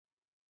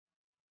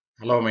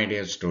Hello, my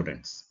dear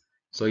students.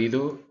 So, idu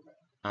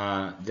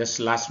just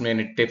last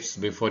minute tips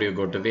before you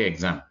go to the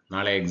exam.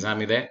 ನಾಳೆ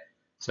exam ಇದೆ.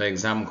 So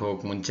ಎಕ್ಸಾಮ್ಗೆ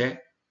ಹೋಗಕ್ಕೆ ಮುಂಚೆ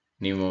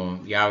ನೀವು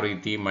ಯಾವ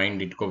ರೀತಿ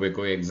ಮೈಂಡ್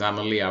ಇಟ್ಕೋಬೇಕು,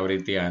 ಎಕ್ಸಾಮಲ್ಲಿ ಯಾವ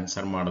ರೀತಿ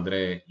ಆನ್ಸರ್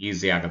ಮಾಡಿದ್ರೆ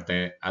ಈಸಿ ಆಗುತ್ತೆ,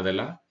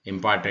 ಅದೆಲ್ಲ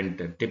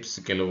ಇಂಪಾರ್ಟೆಂಟ್ ಟಿಪ್ಸ್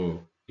ಕೆಲವು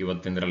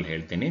ಇವತ್ತಿಂದ್ರಲ್ಲಿ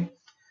ಹೇಳ್ತೀನಿ.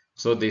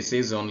 So this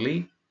is only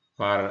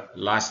for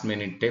last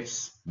minute tips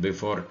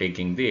before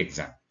taking the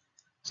exam.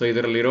 So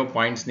ಇದರಲ್ಲಿರೋ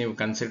points ನೀವು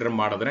ಕನ್ಸಿಡರ್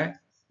ಮಾಡಿದ್ರೆ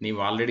ನೀವು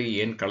ಆಲ್ರೆಡಿ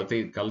ಏನು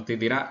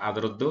ಕಲ್ತಿದ್ದೀರಾ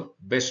ಅದರದ್ದು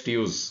ಬೆಸ್ಟ್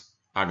ಯೂಸ್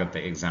ಆಗುತ್ತೆ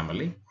ಎಕ್ಸಾಮ್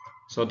ಅಲ್ಲಿ.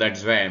 So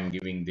that's why I am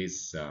giving this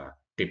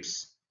tips.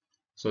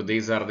 So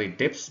these are the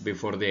tips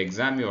before the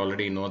exam. You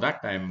already know that.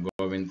 I am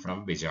Govind from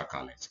Vijaya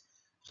college.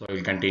 So I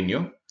will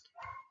continue.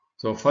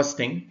 So first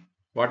thing,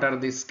 what are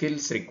the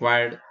skills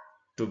required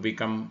to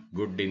become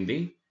good in the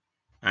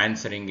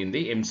answering in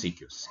the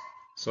MCQs?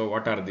 So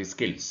what are the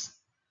skills?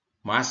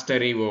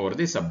 Mastery over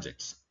the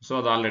subjects. So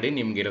ಅದು already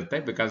ನಿಮ್ಗೆ ಇರುತ್ತೆ,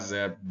 because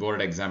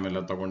board exam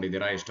ಎಲ್ಲ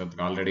ತಗೊಂಡಿದ್ದೀರಾ,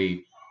 ಇಷ್ಟೊತ್ತಿಗೆ already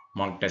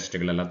Mach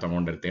ಟೆಸ್ಟ್ಗಳೆಲ್ಲ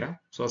ತಗೊಂಡಿರ್ತೀರಾ.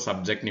 So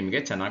subject ನಿಮಗೆ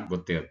ಚೆನ್ನಾಗಿ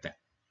ಗೊತ್ತಿರುತ್ತೆ.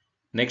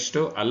 Next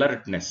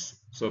alertness.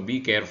 So be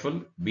careful,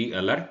 be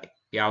alert.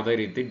 ಯಾವುದೇ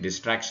ರೀತಿ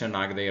ಡಿಸ್ಟ್ರಾಕ್ಷನ್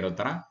ಆಗದೆ ಇರೋ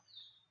ಥರ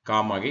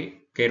ಕಾಮ್ ಆಗಿ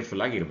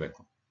ಕೇರ್ಫುಲ್ ಆಗಿ ಇರಬೇಕು.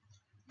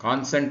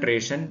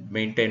 ಕಾನ್ಸಂಟ್ರೇಷನ್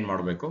ಮೇಂಟೈನ್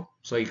ಮಾಡಬೇಕು.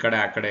 ಸೊ ಈ ಕಡೆ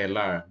ಆ ಕಡೆ ಎಲ್ಲ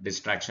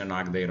ಡಿಸ್ಟ್ರಾಕ್ಷನ್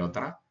ಆಗದೆ ಇರೋ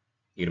ಥರ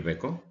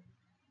ಇರಬೇಕು.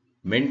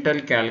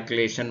 ಮೆಂಟಲ್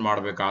ಕ್ಯಾಲ್ಕುಲೇಷನ್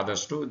ಮಾಡಬೇಕು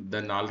ಆದಷ್ಟು.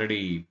 ದೆನ್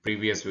ಆಲ್ರೆಡಿ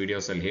ಪ್ರೀವಿಯಸ್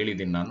ವಿಡಿಯೋಸಲ್ಲಿ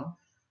ಹೇಳಿದ್ದೀನಿ ನಾನು.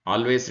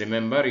 Always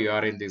remember, you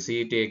are in the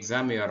CET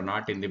exam, you are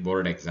not in the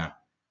board exam.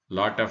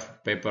 Lot of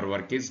paper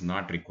work is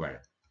not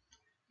required.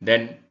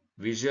 Then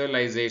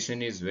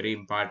visualisation is very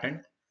important.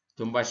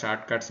 ತುಂಬ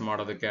short cuts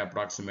ಮಾಡೋದಕ್ಕೆ,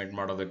 approximate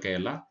ಮಾಡೋದಕ್ಕೆ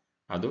ಎಲ್ಲ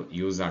ಅದು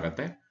use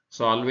ಆಗುತ್ತೆ.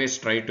 So always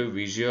try to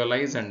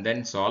visualise and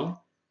then solve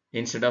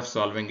instead of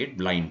solving it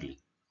blindly.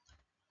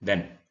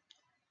 Then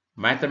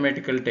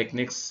mathematical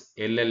techniques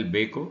ಎಲ್ಲೆಲ್ಲಿ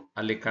ಬೇಕು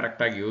ಅಲ್ಲಿ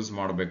ಕರೆಕ್ಟಾಗಿ ಯೂಸ್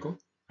ಮಾಡಬೇಕು.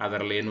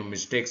 ಅದರಲ್ಲಿ ಏನು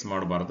ಮಿಸ್ಟೇಕ್ಸ್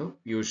ಮಾಡಬಾರ್ದು.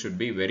 You should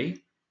be very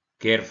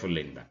careful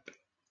in that.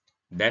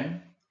 Then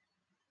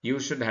you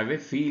should have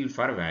A feel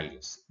for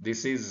values.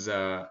 This is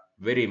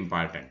very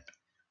important.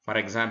 For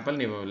example,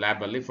 ನೀವು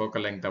ಲ್ಯಾಬಲ್ಲಿ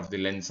focal length of the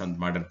lens ಅಂತ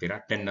ಮಾಡಿರ್ತೀರಾ,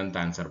 10 ಅಂತ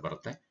ಆನ್ಸರ್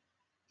ಬರುತ್ತೆ.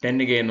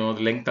 10ಗೆ ಏನು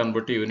ಲೆಂತ್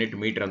ಅಂದ್ಬಿಟ್ಟು ಯೂನಿಟ್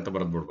ಮೀಟರ್ ಅಂತ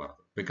ಬರೆದ್ಬಿಡ್ಬಾರ್ದು,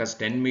 because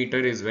 10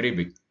 metre is very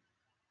big.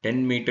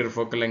 10 metre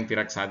focal length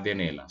ಇರಕ್ಕೆ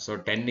ಸಾಧ್ಯನೇ ಇಲ್ಲ. So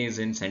 10 is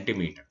in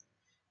centimetre.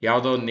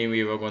 ಯಾವುದೋ ನೀವು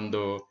ಇವಾಗ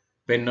ಒಂದು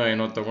ಪೆನ್ನೋ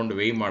ಏನೋ ತಗೊಂಡು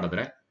ವೇಯ್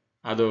ಮಾಡಿದ್ರೆ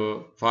ಅದು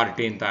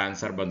 40 ಅಂತ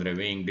ಆನ್ಸರ್ ಬಂದರೆ,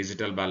 ವೇಯಿಂಗ್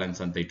ಡಿಜಿಟಲ್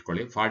ಬ್ಯಾಲೆನ್ಸ್ ಅಂತ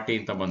ಇಟ್ಕೊಳ್ಳಿ, 40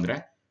 ಅಂತ ಬಂದರೆ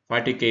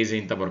 40 kg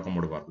ಅಂತ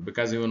ಬರ್ಕೊಂಡ್ಬಿಡ್ಬಾರ್ದು.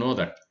 Because you know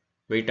that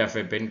weight of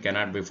A pen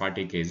cannot be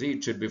 40 kg,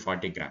 it should be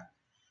 40 gram.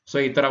 So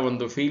ಈ ಥರ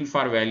ಒಂದು ಫೀಲ್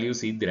ಫಾರ್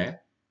ವ್ಯಾಲ್ಯೂಸ್ ಇದ್ದರೆ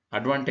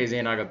ಅಡ್ವಾಂಟೇಜ್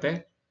ಏನಾಗುತ್ತೆ,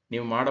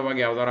 ನೀವು ಮಾಡುವಾಗ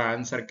ಯಾವ್ದಾರ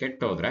ಆನ್ಸರ್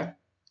ಕೆಟ್ಟೋದ್ರೆ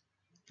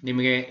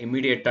ನಿಮಗೆ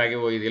ಇಮಿಡಿಯೇಟ್ ಆಗಿ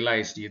ಇದಿಲ್ಲ,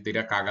 ಇಷ್ಟು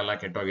ಇದಿರಕ್ಕಾಗಲ್ಲ,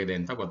 ಕೆಟ್ಟೋಗಿದೆ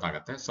ಅಂತ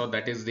ಗೊತ್ತಾಗುತ್ತೆ. So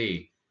that is the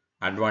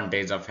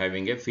advantage of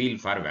having A feel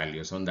for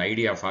values, ಒಂದು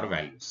idea for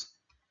values.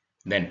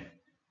 Then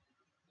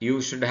you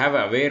should have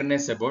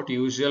awareness about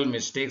usual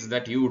mistakes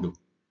that you do.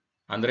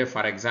 ಅಂದರೆ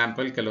ಫಾರ್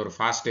ಎಕ್ಸಾಂಪಲ್, ಕೆಲವರು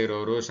ಫಾಸ್ಟ್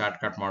ಇರೋರು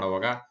ಶಾರ್ಟ್ ಕಟ್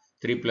ಮಾಡುವಾಗ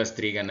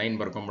 3+3ಗೆ 9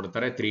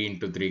 ಬರ್ಕೊಂಡ್ಬಿಡ್ತಾರೆ, 3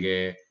 × 3ಗೆ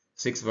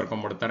 6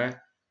 ಬರ್ಕೊಂಡ್ಬಿಡ್ತಾರೆ.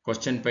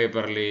 ಕ್ವಶನ್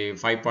ಪೇಪರ್ಲಿ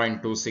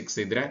 5.26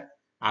 ಇದ್ರೆ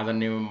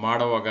ಅದನ್ನು ನೀವು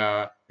ಮಾಡುವಾಗ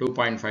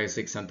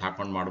 2.56 ಅಂತ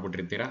ಹಾಕೊಂಡು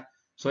ಮಾಡ್ಬಿಟ್ಟಿರ್ತೀರ.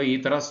 ಸೊ ಈ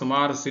ಥರ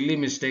ಸುಮಾರು ಸಿಲ್ಲಿ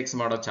ಮಿಸ್ಟೇಕ್ಸ್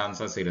ಮಾಡೋ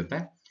ಚಾನ್ಸಸ್ ಇರುತ್ತೆ.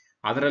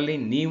 ಅದರಲ್ಲಿ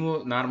ನೀವು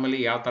ನಾರ್ಮಲಿ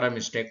ಯಾವ ಥರ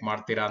ಮಿಸ್ಟೇಕ್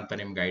ಮಾಡ್ತೀರಾ ಅಂತ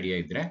ನಿಮ್ಗೆ ಐಡಿಯಾ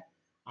ಇದ್ರೆ,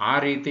 ಆ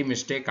ರೀತಿ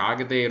ಮಿಸ್ಟೇಕ್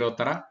ಆಗದೆ ಇರೋ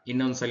ಥರ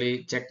ಇನ್ನೊಂದ್ಸಲಿ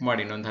ಚೆಕ್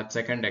ಮಾಡಿ, ಇನ್ನೊಂದು 10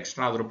 ಸೆಕೆಂಡ್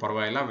ಎಕ್ಸ್ಟ್ರಾ ಆದರೂ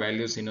ಪರವಾಗಿಲ್ಲ,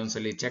 ವ್ಯಾಲ್ಯೂಸ್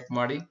ಇನ್ನೊಂದ್ಸಲಿ ಚೆಕ್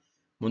ಮಾಡಿ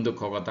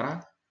ಮುಂದಕ್ಕೆ ಹೋಗೋ ಥರ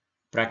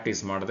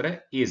ಪ್ರಾಕ್ಟೀಸ್ ಮಾಡಿದ್ರೆ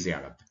ಈಸಿ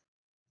ಆಗುತ್ತೆ.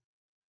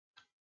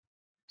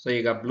 ಸೊ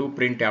ಈಗ ಬ್ಲೂ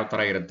ಪ್ರಿಂಟ್ ಯಾವ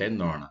ಥರ ಇರುತ್ತೆ ಅಂತ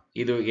ನೋಡೋಣ.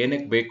 ಇದು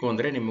ಏನಕ್ಕೆ ಬೇಕು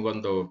ಅಂದರೆ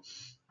ನಿಮಗೊಂದು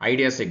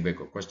ಐಡಿಯಾ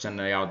ಸಿಗಬೇಕು, ಕ್ವಶನ್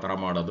ಯಾವ ಥರ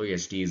ಮಾಡೋದು,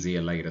 ಎಷ್ಟು ಈಸಿ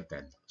ಎಲ್ಲ ಇರುತ್ತೆ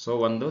ಅಂತ. ಸೊ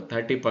ಒಂದು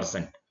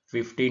 30%,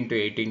 15 to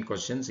 18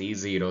 questions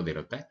easy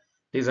ಇರೋದಿರುತ್ತೆ.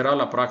 These are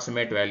all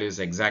approximate values,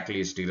 exactly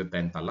ಇಷ್ಟು ಇರುತ್ತೆ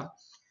ಅಂತಲ್ಲ.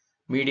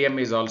 Medium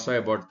is also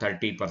about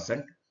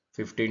 30%,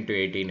 15 to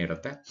 18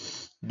 ಇರುತ್ತೆ.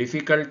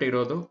 ಡಿಫಿಕಲ್ಟ್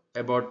ಇರೋದು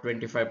ಅಬೌಟ್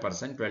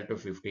 25%, 12 to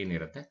 15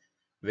 ಇರುತ್ತೆ.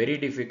 Very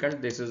difficult,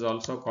 this is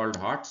also called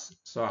ಹಾಟ್ಸ್.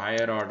 So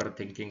higher order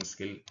thinking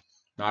skill,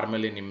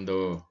 normally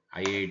ನಿಮ್ಮದು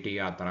IIT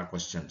ಆ ಥರ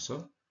ಕ್ವಶನ್ಸು.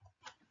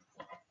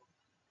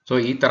 ಸೊ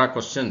ಈ ಥರ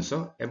ಕ್ವಶನ್ಸು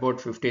ಅಬೌಟ್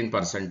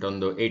 15%,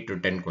 ಒಂದು 8 to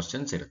 10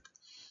 ಕ್ವಶನ್ಸ್ ಇರುತ್ತೆ.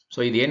 ಸೊ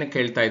ಇದೇನಕ್ಕೆ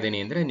ಹೇಳ್ತಾ ಇದ್ದೀನಿ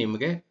ಅಂದರೆ,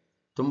 ನಿಮಗೆ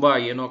ತುಂಬ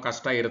ಏನೋ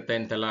ಕಷ್ಟ ಇರುತ್ತೆ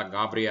ಅಂತೆಲ್ಲ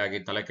ಗಾಬರಿ ಆಗಿ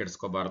ತಲೆ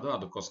ಕೆಡಿಸ್ಕೋಬಾರ್ದು,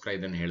 ಅದಕ್ಕೋಸ್ಕರ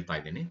ಇದನ್ನು ಹೇಳ್ತಾ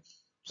ಇದ್ದೀನಿ.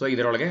 ಸೊ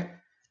ಇದರೊಳಗೆ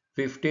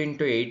 15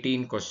 to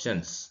 18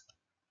 ಕ್ವಶನ್ಸ್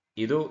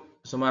ಇದು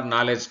ಸುಮಾರು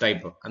ನಾಲೆಜ್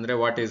ಟೈಪ್. ಅಂದರೆ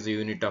what is the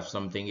unit of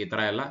something, ಈ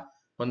ಥರ ಎಲ್ಲ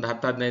ಒಂದು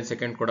 10-15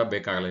 ಸೆಕೆಂಡ್ ಕೂಡ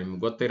ಬೇಕಾಗಲ್ಲ.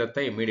 ನಿಮ್ಗೆ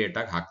ಗೊತ್ತಿರುತ್ತೆ, ಇಮಿಡಿಯೇಟ್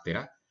ಆಗಿ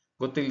ಹಾಕ್ತೀರಾ.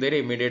 ಗೊತ್ತಿಲ್ಲದೇ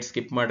ಇಮಿಡಿಯೇಟ್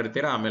ಸ್ಕಿಪ್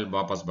ಮಾಡಿರ್ತೀರಾ, ಆಮೇಲೆ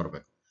ವಾಪಸ್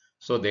ಬರಬೇಕು.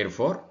 ಸೊ ದೇರ್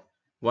ಫೋರ್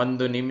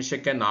 1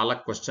 ನಿಮಿಷಕ್ಕೆ 4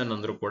 ಕ್ವಶನ್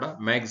ಅಂದರೂ ಕೂಡ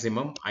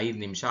ಮ್ಯಾಕ್ಸಿಮಮ್ 5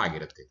 ನಿಮಿಷ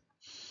ಆಗಿರುತ್ತೆ.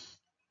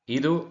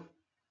 ಇದು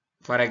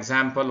ಫಾರ್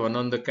ಎಕ್ಸಾಂಪಲ್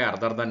ಒಂದೊಂದಕ್ಕೆ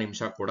ಅರ್ಧ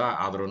ನಿಮಿಷ ಕೂಡ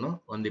ಆದ್ರೂ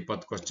ಒಂದು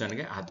 20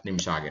 ಕ್ವಶನ್ಗೆ 10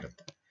 ನಿಮಿಷ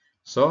ಆಗಿರುತ್ತೆ.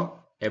 ಸೊ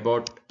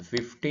ಅಬೌಟ್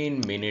 15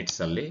 ಮಿನಿಟ್ಸ್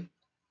ಅಲ್ಲಿ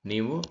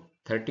ನೀವು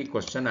 30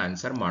 ಕ್ವಶನ್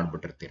ಆನ್ಸರ್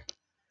ಮಾಡಿಬಿಟ್ಟಿರ್ತೀರ.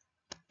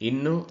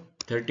 ಇನ್ನು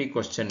 30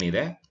 ಕ್ವಶನ್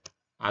ಇದೆ,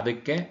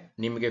 ಅದಕ್ಕೆ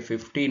ನಿಮಗೆ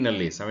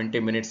 15ಅಲ್ಲಿ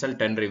 70 ಮಿನಿಟ್ಸಲ್ಲಿ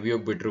 10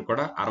 ರಿವ್ಯೂಗೆ ಬಿಟ್ಟರು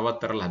ಕೂಡ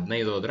 60ರಲ್ಲಿ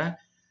 15 ಹೋದ್ರೆ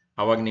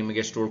ಅವಾಗ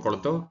ನಿಮಗೆ ಎಷ್ಟು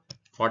ಉಳ್ಕೊಳ್ತು,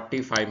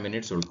 45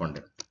 ಮಿನಿಟ್ಸ್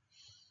ಉಳ್ಕೊಂಡಿರುತ್ತೆ.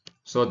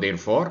 ಸೊ ದೇರ್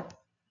ಫೋರ್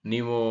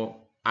ನೀವು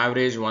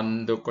ಆವ್ರೇಜ್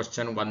ಒಂದು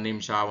ಕ್ವಶನ್ 1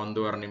 ನಿಮಿಷ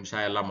 1.5 ನಿಮಿಷ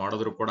ಎಲ್ಲ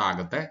ಮಾಡಿದ್ರು ಕೂಡ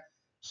ಆಗುತ್ತೆ.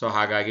 ಸೊ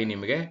ಹಾಗಾಗಿ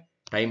ನಿಮಗೆ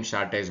ಟೈಮ್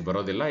ಶಾರ್ಟೇಜ್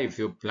ಬರೋದಿಲ್ಲ if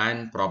you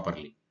plan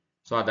properly.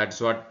 So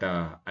that's what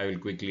I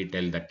will quickly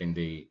tell that in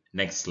the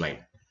next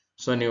slide.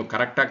 So ನೀವು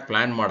ಕರೆಕ್ಟಾಗಿ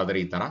ಪ್ಲಾನ್ ಮಾಡಿದ್ರೆ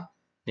ಈ ತರ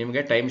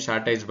ನಿಮಗೆ ಟೈಮ್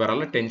ಶಾರ್ಟೇಜ್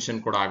ಬರಲ್ಲ, ಟೆನ್ಷನ್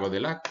ಕೂಡ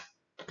ಆಗೋದಿಲ್ಲ,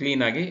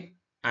 ಕ್ಲೀನ್ ಆಗಿ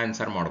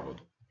ಆನ್ಸರ್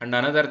ಮಾಡ್ಬೋದು. And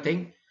another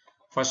thing,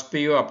 first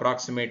PU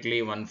approximately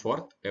 1/4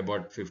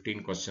 about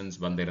 15 questions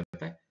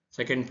ಬಂದಿರುತ್ತೆ.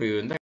 ಸೆಕೆಂಡ್ PU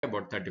ಇಂದ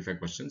ಅಬೌಟ್ 35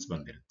 ಕ್ವಶನ್ಸ್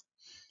ಬಂದಿರುತ್ತೆ.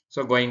 So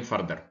going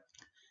further,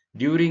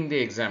 during the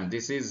exam,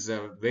 this is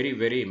very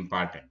very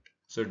important.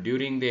 So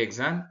during the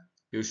exam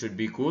you should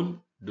be cool,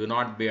 do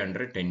not be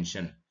under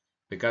tension.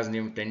 Because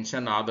ನೀವು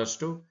tension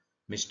ಆದಷ್ಟು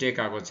mistake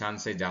ಆಗೋ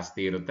ಚಾನ್ಸೇ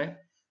ಜಾಸ್ತಿ ಇರುತ್ತೆ.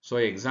 So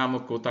exam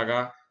ಕೂತಾಗ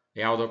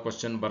ಯಾವುದೋ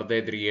question ಬರ್ದೇ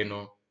ಇದ್ರಿ ಏನು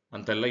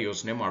ಅಂತೆಲ್ಲ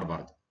ಯೋಚನೆ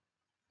ಮಾಡಬಾರ್ದು.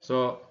 So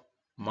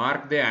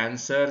mark the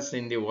answers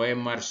in the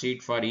OMR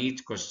sheet for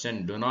each question,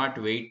 do not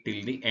wait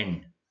till the end.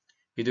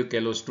 ಇದು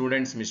ಕೆಲವು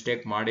ಸ್ಟೂಡೆಂಟ್ಸ್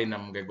ಮಿಸ್ಟೇಕ್ ಮಾಡಿ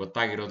ನಮಗೆ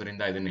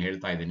ಗೊತ್ತಾಗಿರೋದ್ರಿಂದ ಇದನ್ನು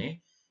ಹೇಳ್ತಾ ಇದ್ದೀನಿ.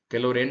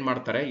 ಕೆಲವ್ರು ಏನ್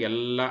ಮಾಡ್ತಾರೆ,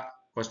 ಎಲ್ಲ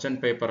ಕ್ವಶನ್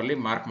ಪೇಪರ್ ಅಲ್ಲಿ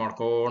ಮಾರ್ಕ್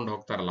ಮಾಡ್ಕೊಂಡು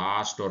ಹೋಗ್ತಾರೆ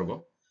ಲಾಸ್ಟ್ವರೆಗೂ,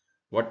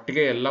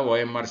 ಒಟ್ಟಿಗೆ ಎಲ್ಲ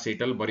OMR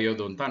ಶೀಟಲ್ಲಿ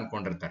ಬರೆಯೋದು ಅಂತ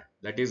ಅನ್ಕೊಂಡಿರ್ತಾರೆ.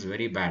 That is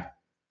very bad.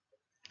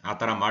 ಆ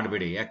ಥರ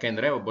ಮಾಡಬೇಡಿ.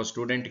 ಯಾಕೆಂದ್ರೆ ಒಬ್ಬ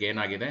ಸ್ಟೂಡೆಂಟ್ಗೆ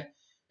ಏನಾಗಿದೆ,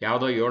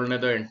 ಯಾವುದೋ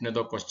 7ನೇದೋ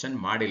 8ನೇದೋ ಕ್ವಶನ್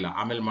ಮಾಡಿಲ್ಲ,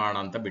 ಆಮೇಲೆ ಮಾಡೋಣ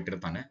ಅಂತ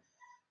ಬಿಟ್ಟಿರ್ತಾನೆ.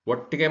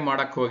 ಒಟ್ಟಿಗೆ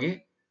ಮಾಡಕ್ ಹೋಗಿ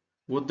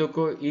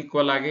ಉದ್ದಕ್ಕೂ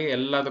ಈಕ್ವಲ್ ಆಗಿ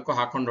ಎಲ್ಲದಕ್ಕೂ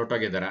ಹಾಕೊಂಡು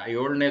ಹೊಟ್ಟೋಗಿದ್ದಾರೆ.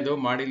 7ನೇದು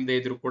ಮಾಡಿಲ್ದೇ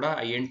ಇದ್ರು ಕೂಡ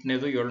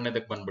 8ನೇದು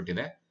 7ನೇದಕ್ಕೆ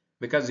ಬಂದ್ಬಿಟ್ಟಿದೆ.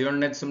 ಬಿಕಾಸ್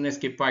 7ನೇದು ಸುಮ್ಮನೆ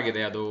ಸ್ಕಿಪ್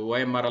ಆಗಿದೆ, ಅದು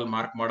OMR ಅಲ್ಲಿ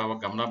ಮಾರ್ಕ್ ಮಾಡೋವಾಗ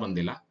ಗಮನ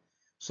ಬಂದಿಲ್ಲ.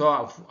 ಸೊ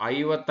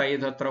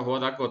 55 ಹತ್ರ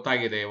ಹೋದಾಗ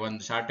ಗೊತ್ತಾಗಿದೆ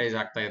ಒಂದು ಶಾರ್ಟೇಜ್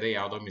ಆಗ್ತಾ ಇದೆ,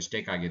 ಯಾವುದೋ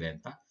ಮಿಸ್ಟೇಕ್ ಆಗಿದೆ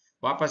ಅಂತ.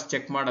 ವಾಪಸ್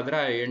ಚೆಕ್ ಮಾಡಿದ್ರೆ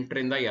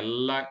 8ರಿಂದ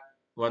ಎಲ್ಲ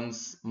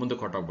ಒನ್ಸ್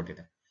ಮುಂದಕ್ಕೆ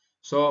ಹೊಟ್ಟೋಗ್ಬಿಟ್ಟಿದೆ.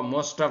 So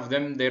most of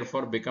them there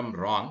for become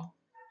wrong.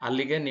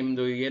 ಅಲ್ಲಿಗೆ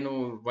ನಿಮ್ದು ಏನು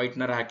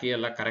ವೈಟ್ನರ್ ಹಾಕಿ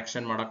ಎಲ್ಲ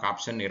ಕರೆಕ್ಷನ್ ಮಾಡೋಕೆ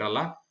ಆಪ್ಷನ್ ಇರಲ್ಲ.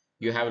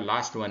 You have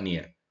lost 1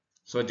 year.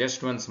 So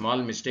just ಒಂದು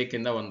ಸ್ಮಾಲ್ ಮಿಸ್ಟೇಕ್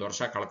ಇಂದ 1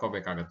 ವರ್ಷ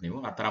ಕಳ್ಕೋಬೇಕಾಗತ್ತೆ. ನೀವು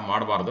ಆ ಥರ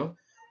ಮಾಡಬಾರ್ದು.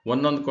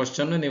 ಒಂದೊಂದು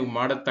ಕ್ವಶನ್ ನೀವು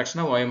ಮಾಡಿದ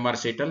ತಕ್ಷಣ OMR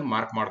ಶೀಟಲ್ಲಿ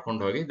ಮಾರ್ಕ್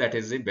ಮಾಡ್ಕೊಂಡು ಹೋಗಿ. That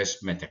is the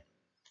best method.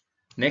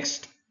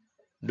 Next,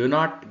 do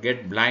not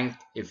get blank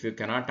if you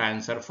cannot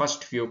answer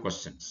first few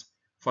questions.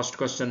 First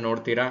question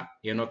ನೋಡ್ತೀರಾ,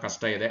 ಏನೋ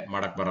ಕಷ್ಟ ಇದೆ,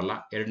 ಮಾಡಕ್ ಬರಲ್ಲ.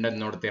 2ನೇದು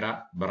ನೋಡ್ತೀರಾ,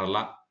 ಬರಲ್ಲ.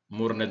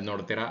 3ನೇದು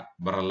ನೋಡ್ತೀರಾ,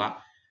 ಬರಲ್ಲ.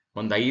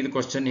 ಒಂದು 5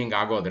 ಕ್ವಶನ್ ಹಿಂಗೆ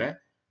ಆಗೋದ್ರೆ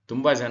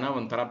ತುಂಬಾ ಜನ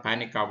ಒಂಥರ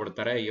ಪ್ಯಾನಿಕ್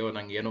ಆಗ್ಬಿಡ್ತಾರೆ. ಅಯ್ಯೋ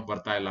ನಂಗೆ ಏನೂ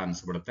ಬರ್ತಾ ಇಲ್ಲ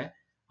ಅನ್ಸ್ಬಿಡುತ್ತೆ.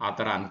 ಆ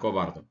ಥರ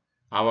ಅನ್ಕೋಬಾರ್ದು.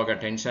 ಆವಾಗ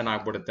ಟೆನ್ಷನ್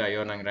ಆಗ್ಬಿಡುತ್ತೆ.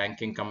 ಅಯ್ಯೋ ನಂಗೆ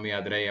ರ್ಯಾಂಕಿಂಗ್ ಕಮ್ಮಿ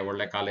ಆದ್ರೆ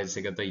ಒಳ್ಳೆ ಕಾಲೇಜ್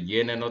ಸಿಗುತ್ತೆ,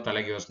 ಏನೇನೋ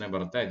ತಲೆಗೆ ಯೋಚನೆ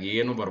ಬರುತ್ತೆ. ಅದು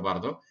ಏನು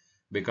ಬರಬಾರ್ದು.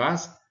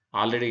 ಬಿಕಾಸ್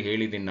ಆಲ್ರೆಡಿ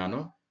ಹೇಳಿದ್ದೀನಿ ನಾನು,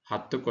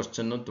 10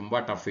 ಕ್ವಶನ್ ತುಂಬಾ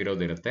ಟಫ್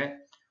ಇರೋದಿರುತ್ತೆ.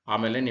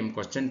 ಆಮೇಲೆ ನಿಮ್ಮ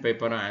ಕ್ವಶನ್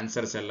ಪೇಪರ್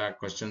ಆನ್ಸರ್ಸ್ ಎಲ್ಲ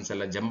ಕ್ವಶನ್ಸ್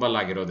ಎಲ್ಲ ಜಂಬಲ್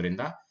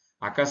ಆಗಿರೋದ್ರಿಂದ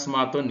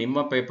ಅಕಸ್ಮಾತ್ ನಿಮ್ಮ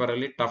ಪೇಪರ್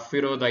ಅಲ್ಲಿ ಟಫ್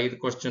ಇರೋದು 5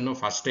 ಕ್ವಶನ್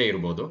ಫಸ್ಟೇ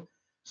ಇರ್ಬೋದು.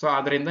 ಸೊ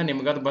ಅದರಿಂದ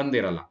ನಿಮ್ಗದು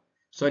ಬಂದಿರಲ್ಲ.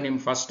 ಸೊ ನಿಮ್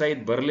ಫಸ್ಟ್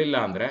 5 ಬರಲಿಲ್ಲ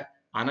ಅಂದ್ರೆ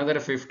ಅನದರ್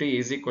 50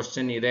 ಈಸಿ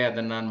ಕ್ವಶನ್ ಇದೆ,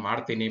 ಅದನ್ನ ನಾನು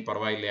ಮಾಡ್ತೀನಿ,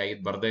 ಪರವಾಗಿಲ್ಲ,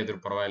 5 ಬರ್ದೇ ಇದ್ರು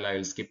ಪರವಾಗಿಲ್ಲ,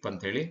 ಇಲ್ಲಿ ಸ್ಕಿಪ್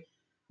ಅಂತ ಹೇಳಿ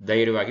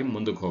ಧೈರ್ಯವಾಗಿ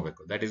ಮುಂದಕ್ಕೆ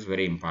ಹೋಗ್ಬೇಕು. That is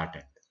very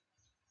important.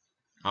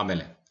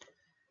 ಆಮೇಲೆ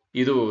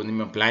ಇದು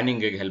ನಿಮ್ಮ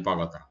ಪ್ಲಾನಿಂಗ್ ಹೆಲ್ಪ್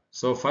ಆಗೋ ಥರ.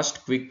 So first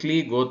quickly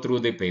go through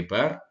the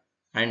paper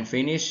and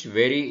finish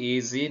very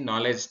easy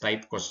knowledge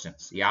type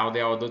questions.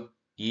 ಯಾವ್ದು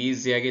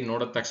ಈಸಿಯಾಗಿ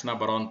ನೋಡಿದ ತಕ್ಷಣ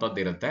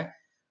ಬರೋವಂಥದ್ದು ಇರುತ್ತೆ,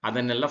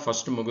 ಅದನ್ನೆಲ್ಲ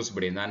ಫಸ್ಟ್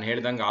ಮುಗಿಸ್ಬಿಡಿ. ನಾನು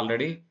ಹೇಳ್ದಂಗೆ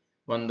ಆಲ್ರೆಡಿ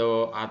ಒಂದು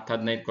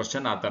 10-15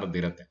 ಕ್ವಶನ್ ಆ ಥರದ್ದು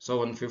ಇರುತ್ತೆ. ಸೊ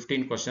ಒಂದು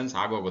 15 ಕ್ವಶನ್ಸ್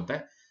ಆಗೋಗುತ್ತೆ.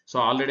 So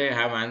already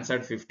have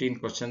answered 15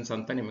 questions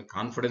ಅಂತ ನಿಮಗೆ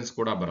ಕಾನ್ಫಿಡೆನ್ಸ್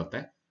ಕೂಡ ಬರುತ್ತೆ.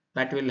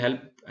 That will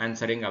help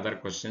answering other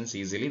questions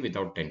easily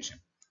without tension.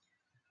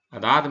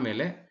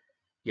 ಅದಾದ್ಮೇಲೆ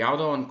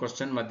ಯಾವುದೋ ಒಂದು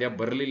ಕ್ವಶನ್ ಮಧ್ಯ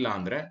ಬರಲಿಲ್ಲ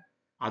ಅಂದ್ರೆ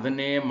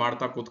ಅದನ್ನೇ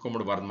ಮಾಡ್ತಾ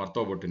ಕೂತ್ಕೊಂಡ್ಬಿಡ್ಬಾರ್ದು,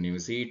 ಮರ್ತೋಗ್ಬಿಟ್ಟು. ನೀವು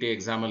CET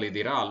ಎಕ್ಸಾಮಲ್ಲಿ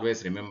ಇದ್ದೀರಾ,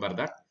 ಆಲ್ವೇಸ್ ರಿಮೆಂಬರ್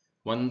ದಟ್.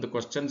 ಒಂದು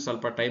ಕ್ವಶನ್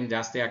ಸ್ವಲ್ಪ ಟೈಮ್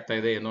ಜಾಸ್ತಿ ಆಗ್ತಾ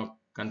ಇದೆ, ಏನೋ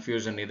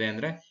ಕನ್ಫ್ಯೂಷನ್ ಇದೆ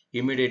ಅಂದ್ರೆ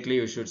immediately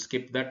you should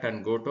skip that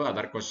and go to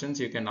other questions.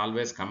 You can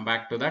always come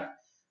back to that.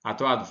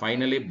 ಅಥವಾ ಅದು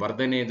ಫೈನಲಿ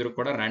ಬರ್ದೇನೆ ಇದ್ರು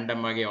ಕೂಡ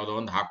ರ್ಯಾಂಡಮ್ ಆಗಿ ಯಾವುದೋ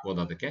ಒಂದು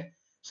ಹಾಕ್ಬೋದು ಅದಕ್ಕೆ.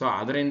 ಸೊ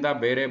ಅದರಿಂದ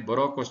ಬೇರೆ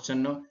ಬರೋ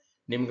ಕ್ವಶನ್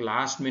ನಿಮ್ಗೆ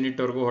ಲಾಸ್ಟ್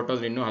ಮಿನಿಟ್ವರೆಗೂ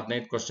ಹೊಟ್ಟೋದ್ರೆ ಇನ್ನೂ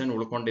 15 ಕ್ವಶನ್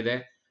ಉಳ್ಕೊಂಡಿದೆ.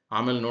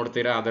 ಆಮೇಲೆ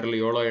ನೋಡ್ತೀರಾ ಅದರಲ್ಲಿ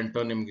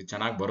 7-8 ನಿಮ್ಗೆ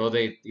ಚೆನ್ನಾಗಿ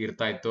ಬರೋದೇ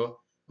ಇರ್ತಾ ಇತ್ತು,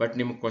 ಬಟ್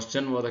ನಿಮ್ಗೆ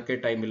ಕ್ವಶನ್ ಓದೋಕ್ಕೆ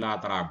ಟೈಮ್ ಇಲ್ಲ, ಆ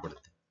ಥರ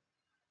ಆಗ್ಬಿಡುತ್ತೆ.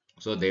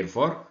 So there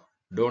for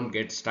don't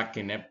get stuck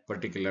in a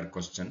particular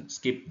question,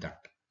 skip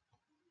that.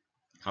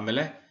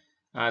 ಆಮೇಲೆ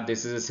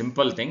this is A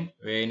simple thing,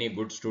 any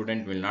good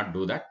student will not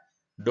do that.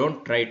 Don't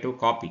try to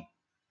copy.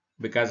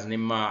 Because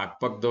ನಿಮ್ಮ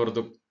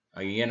ಅಕ್ಕಪಕ್ಕದವ್ರದ್ದು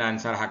ಏನು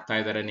answer ಹಾಕ್ತಾ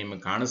ಇದ್ದಾರೆ ನಿಮ್ಗೆ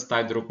ಕಾಣಿಸ್ತಾ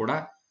ಇದ್ರು ಕೂಡ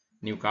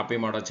ನೀವು ಕಾಪಿ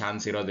ಮಾಡೋ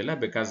ಚಾನ್ಸ್ ಇರೋದಿಲ್ಲ.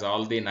 Because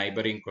all the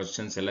neighbouring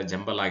questions ಎಲ್ಲ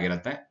ಜಂಬಲ್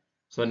ಆಗಿರುತ್ತೆ.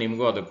 ಸೊ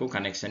ನಿಮಗೂ ಅದಕ್ಕೂ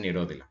ಕನೆಕ್ಷನ್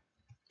ಇರೋದಿಲ್ಲ.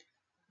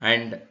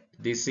 And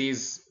this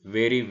is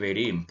very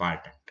very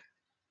important.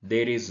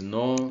 There is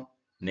no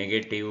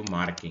negative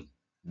marking,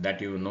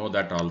 that you know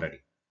that already.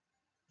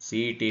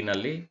 CET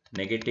ನಲ್ಲಿ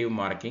ನೆಗೆಟಿವ್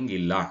ಮಾರ್ಕಿಂಗ್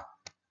ಇಲ್ಲ.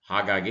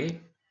 ಹಾಗಾಗಿ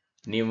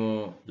ನೀವು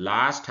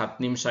ಲಾಸ್ಟ್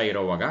 10 ನಿಮಿಷ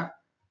ಇರೋವಾಗ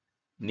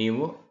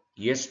ನೀವು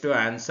ಎಷ್ಟು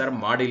ಆನ್ಸರ್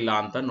ಮಾಡಿಲ್ಲ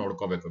ಅಂತ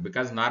ನೋಡ್ಕೋಬೇಕು.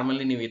 ಬಿಕಾಸ್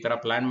ನಾರ್ಮಲಿ ನೀವು ಈ ತರ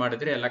ಪ್ಲಾನ್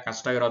ಮಾಡಿದ್ರೆ ಎಲ್ಲ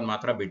ಕಷ್ಟ ಇರೋದು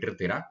ಮಾತ್ರ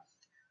ಬಿಟ್ಟಿರ್ತೀರಾ.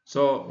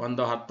 ಸೊ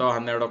ಒಂದು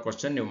 10-12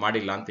 ಕ್ವಶನ್ ನೀವು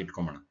ಮಾಡಿಲ್ಲ ಅಂತ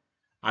ಇಟ್ಕೊಂಬೋಣ.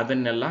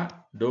 ಅದನ್ನೆಲ್ಲ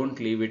ಡೋಂಟ್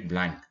ಲೀವ್ ಇಟ್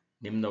ಬ್ಲಾಂಕ್.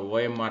 ನಿಮ್ದು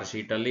OMR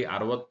ಶೀಟಲ್ಲಿ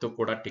 60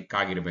 ಕೂಡ ಟಿಕ್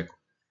ಆಗಿರಬೇಕು.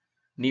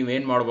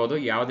 ನೀವೇನ್ ಮಾಡ್ಬೋದು,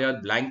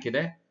 ಯಾವ್ದ್ಯಾವ್ದು ಬ್ಲಾಂಕ್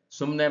ಇದೆ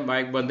ಸುಮ್ಮನೆ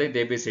ಬಾಯಿಗೆ ಬಂದು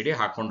ABCD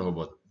ಹಾಕೊಂಡು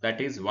ಹೋಗ್ಬೋದು. That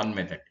is one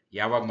method.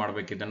 ಯಾವಾಗ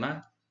ಮಾಡ್ಬೇಕು ಇದನ್ನ,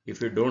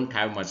 if you don't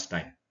have much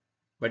time.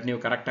 But ನೀವು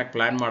ಕರೆಕ್ಟಾಗಿ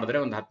ಪ್ಲಾನ್ ಮಾಡಿದ್ರೆ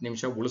ಒಂದು 10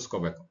 ನಿಮಿಷ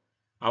ಉಳಿಸ್ಕೋಬೇಕು.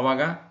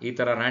 ಆವಾಗ ಈ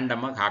ತರ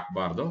ರ್ಯಾಂಡಮ್ ಆಗಿ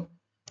ಹಾಕಬಾರ್ದು.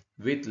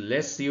 With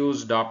less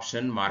used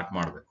option mark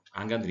ಮಾಡಬೇಕು.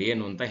 ಹಂಗಂದ್ರೆ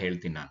ಏನು ಅಂತ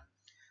ಹೇಳ್ತೀನಿ ನಾನು.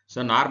 ಸೊ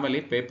ನಾರ್ಮಲಿ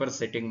ಪೇಪರ್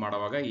ಸೆಟ್ಟಿಂಗ್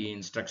ಮಾಡುವಾಗ ಈ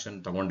ಇನ್ಸ್ಟ್ರಕ್ಷನ್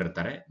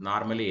ತಗೊಂಡಿರ್ತಾರೆ.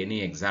 ನಾರ್ಮಲಿ ಎನಿ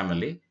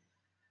ಎಕ್ಸಾಮಲ್ಲಿ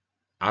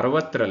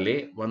 60ರಲ್ಲಿ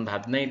ಒಂದು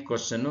 15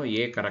 ಕ್ವಶನ್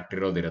ಎ ಕರೆಕ್ಟ್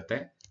ಇರೋದಿರುತ್ತೆ.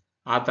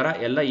 ಆ ಥರ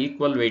ಎಲ್ಲ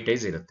ಈಕ್ವಲ್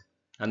ವೆಯ್ಟೇಜ್ ಇರುತ್ತೆ.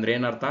 ಅಂದ್ರೆ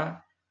ಏನರ್ಥ,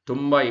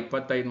 ತುಂಬ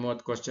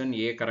 25-30 ಕ್ವಶನ್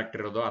ಎ ಕರೆಕ್ಟ್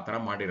ಇರೋದು ಆ ಥರ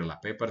ಮಾಡಿರಲ್ಲ.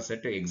 ಪೇಪರ್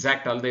ಸೆಟ್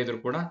ಎಕ್ಸಾಕ್ಟ್ ಅಲ್ಲದೆ ಇದ್ರು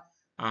ಕೂಡ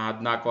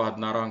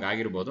 14-16 ಹಂಗೆ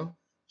ಆಗಿರ್ಬೋದು.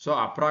 ಸೊ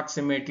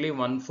ಅಪ್ರಾಕ್ಸಿಮೇಟ್ಲಿ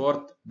 1/4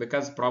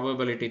 ಬಿಕಾಸ್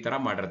ಪ್ರಾಬಬಿಲಿಟಿ ತರ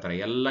ಮಾಡಿರ್ತಾರೆ.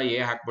 ಎಲ್ಲ ಎ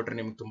ಹಾಕ್ಬಿಟ್ರೆ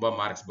ನಿಮ್ಗೆ ತುಂಬಾ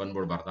ಮಾರ್ಕ್ಸ್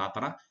ಬಂದ್ಬಿಡ್ಬಾರ್ದು, ಆ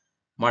ತರ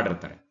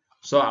ಮಾಡಿರ್ತಾರೆ.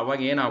 ಸೊ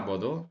ಅವಾಗ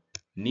ಏನಾಗ್ಬೋದು,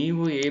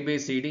 ನೀವು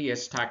ABCD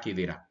ಎಷ್ಟು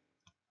ಹಾಕಿದ್ದೀರಾ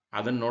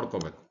ಅದನ್ನ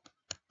ನೋಡ್ಕೋಬೇಕು.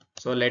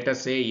 ಸೊ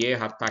ಲೆಟಸ್ ಎ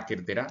 10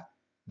 ಹಾಕಿರ್ತೀರಾ,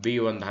 ಬಿ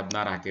ಒಂದು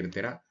 16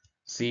 ಹಾಕಿರ್ತೀರಾ,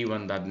 ಸಿ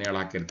ಒಂದು 17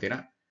 ಹಾಕಿರ್ತೀರಾ,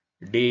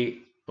 ಡಿ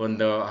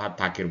ಒಂದು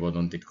 10 ಹಾಕಿರ್ಬೋದು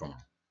ಅಂತ ಇಟ್ಕೊಂಡು,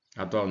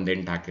 ಅಥವಾ ಒಂದು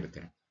 8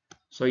 ಹಾಕಿರ್ತೀರಾ.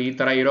 ಸೊ ಈ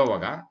ತರ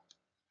ಇರೋವಾಗ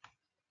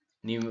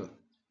ನೀವು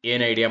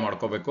ಏನ್ ಐಡಿಯಾ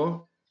ಮಾಡ್ಕೋಬೇಕು,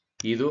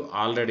 ಇದು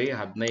ಆಲ್ರೆಡಿ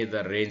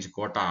 15 ರೇಂಜ್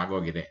ಕೋಟಾ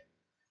ಆಗೋಗಿದೆ.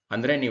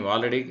 ಅಂದ್ರೆ ನೀವು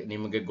ಆಲ್ರೆಡಿ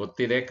ನಿಮಗೆ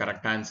ಗೊತ್ತಿದೆ,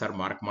 ಕರೆಕ್ಟ್ ಆನ್ಸರ್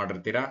ಮಾರ್ಕ್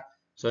ಮಾಡಿರ್ತೀರಾ.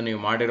 ಸೊ ನೀವು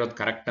ಮಾಡಿರೋದು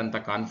ಕರೆಕ್ಟ್ ಅಂತ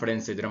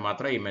ಕಾನ್ಫಿಡೆನ್ಸ್ ಇದ್ರೆ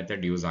ಮಾತ್ರ ಈ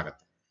ಮೆಥಡ್ ಯೂಸ್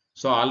ಆಗುತ್ತೆ.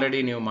 ಸೊ ಆಲ್ರೆಡಿ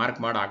ನೀವು ಮಾರ್ಕ್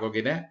ಮಾಡಿ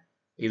ಆಗೋಗಿದೆ,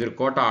 ಇದ್ರ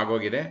ಕೋಟಾ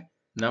ಆಗೋಗಿದೆ.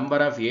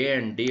 Number of A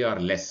and D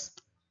R less.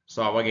 So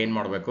ಅವಾಗ ಏನ್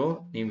ಮಾಡ್ಬೇಕು,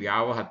 ನೀವು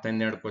ಯಾವ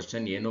 12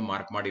 ಕ್ವಶನ್ ಏನು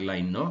ಮಾರ್ಕ್ ಮಾಡಿಲ್ಲ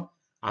ಇನ್ನು,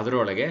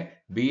 ಅದರೊಳಗೆ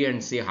ಬಿ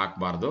ಅಂಡ್ ಸಿ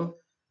ಹಾಕಬಾರ್ದು,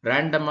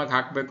 ರ್ಯಾಂಡಮ್ ಆಗಿ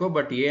ಹಾಕಬೇಕು.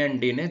 ಬಟ್ ಎ ಅಂಡ್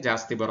ಡಿ ನೇ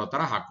ಜಾಸ್ತಿ ಬರೋ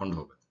ತರ ಹಾಕೊಂಡು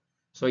ಹೋಗ್ಬೇಕು.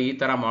 ಸೊ ಈ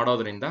ತರ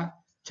ಮಾಡೋದ್ರಿಂದ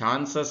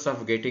chances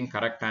of getting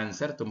correct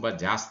answer ತುಂಬಾ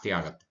ಜಾಸ್ತಿ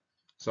ಆಗುತ್ತೆ.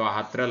 ಸೊ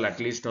 10ರಲ್ಲಿ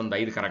ಅಟ್ಲೀಸ್ಟ್ ಒಂದು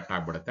 5 ಕರೆಕ್ಟ್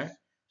ಆಗ್ಬಿಡುತ್ತೆ.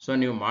 ಸೊ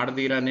ನೀವು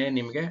ಮಾಡ್ದಿರಾನೇ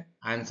ನಿಮಗೆ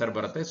ಆನ್ಸರ್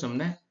ಬರುತ್ತೆ,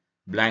 ಸುಮ್ಮನೆ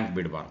ಬ್ಲಾಂಕ್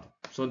ಬಿಡಬಾರ್ದು.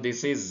 So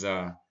this is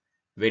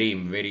very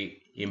very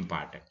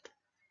important.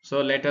 So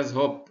let us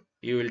hope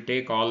you will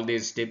take all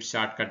these tips,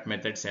 short cut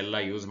methods ಎಲ್ಲ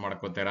ಯೂಸ್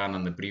ಮಾಡ್ಕೋತೀರಾ.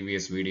 ನನ್ನ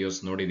ಪ್ರೀವಿಯಸ್ ವಿಡಿಯೋಸ್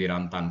ನೋಡಿದೀರಾ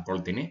ಅಂತ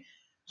ಅನ್ಕೊಳ್ತೀನಿ.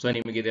 ಸೊ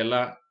ನಿಮಗಿದೆಲ್ಲ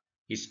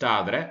ಇಷ್ಟ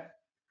ಆದ್ರೆ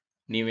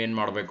ನೀವೇನ್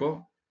ಮಾಡಬೇಕು,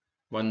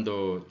 ಒಂದು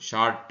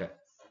ಶಾರ್ಟ್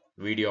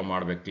ವಿಡಿಯೋ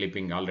ಮಾಡ್ಬೇಕು,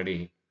 ಕ್ಲಿಪ್ಪಿಂಗ್. ಆಲ್ರೆಡಿ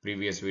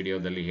ಪ್ರೀವಿಯಸ್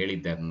ವಿಡಿಯೋದಲ್ಲಿ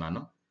ಹೇಳಿದ್ದೆ ಅದನ್ನ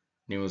ನಾನು.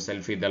 ನೀವು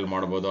ಸೆಲ್ಫಿದಲ್ಲಿ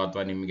ಮಾಡ್ಬೋದು,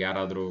 ಅಥವಾ ನಿಮ್ಗೆ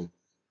ಯಾರಾದರೂ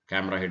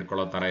ಕ್ಯಾಮ್ರಾ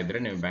ಹಿಡ್ಕೊಳ್ಳೋ ತರ ಇದ್ರೆ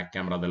ನೀವು ಬ್ಯಾಕ್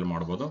ಕ್ಯಾಮ್ರಾದಲ್ಲಿ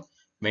ಮಾಡ್ಬೋದು.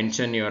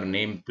 Mention your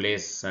name,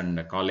 place and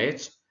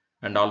college,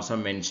 and also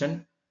mention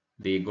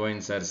the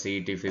Govind sir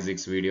CET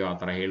physics video, ಆ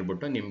ಥರ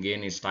ಹೇಳ್ಬಿಟ್ಟು ನಿಮ್ಗೆ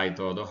ಏನು ಇಷ್ಟ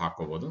ಆಯ್ತೋ ಅದು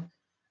ಹಾಕೋಬಹುದು.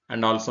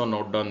 And also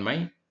note down my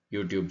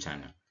YouTube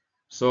channel.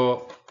 So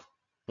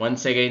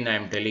once again I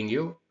am telling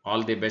you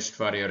all the best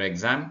for your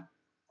exam.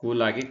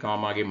 Cool ಆಗಿ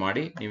com ಆಗಿ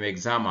ಮಾಡಿ. ನೀವು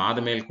ಎಕ್ಸಾಮ್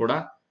ಆದ್ಮೇಲೆ ಕೂಡ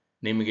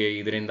ನಿಮಗೆ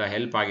ಇದರಿಂದ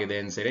ಹೆಲ್ಪ್ ಆಗಿದೆ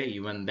ಅನ್ಸಿದ್ರೆ,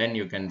 even then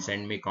you can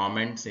send me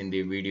comments in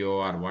the video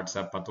R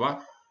WhatsApp, ಅಥವಾ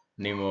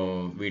ನೀವು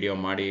ವಿಡಿಯೋ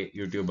ಮಾಡಿ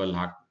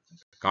ಯೂಟ್ಯೂಬಲ್ಲಿ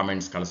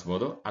ಕಾಮೆಂಟ್ಸ್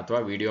ಕಳಿಸ್ಬೋದು, ಅಥವಾ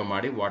ವಿಡಿಯೋ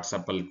ಮಾಡಿ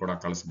ವಾಟ್ಸಪ್ ಅಲ್ಲಿ ಕೂಡ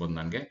ಕಳಿಸ್ಬೋದು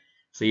ನನಗೆ.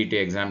 CET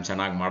ಎಕ್ಸಾಮ್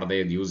ಚೆನ್ನಾಗಿ ಮಾಡದೆ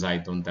ಇದು ಯೂಸ್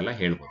ಆಯಿತು ಅಂತೆಲ್ಲ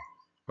ಹೇಳ್ಬೋದು.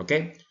 Okay,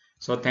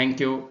 so thank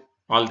you,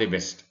 all the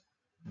best,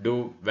 do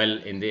well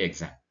in the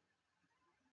exam.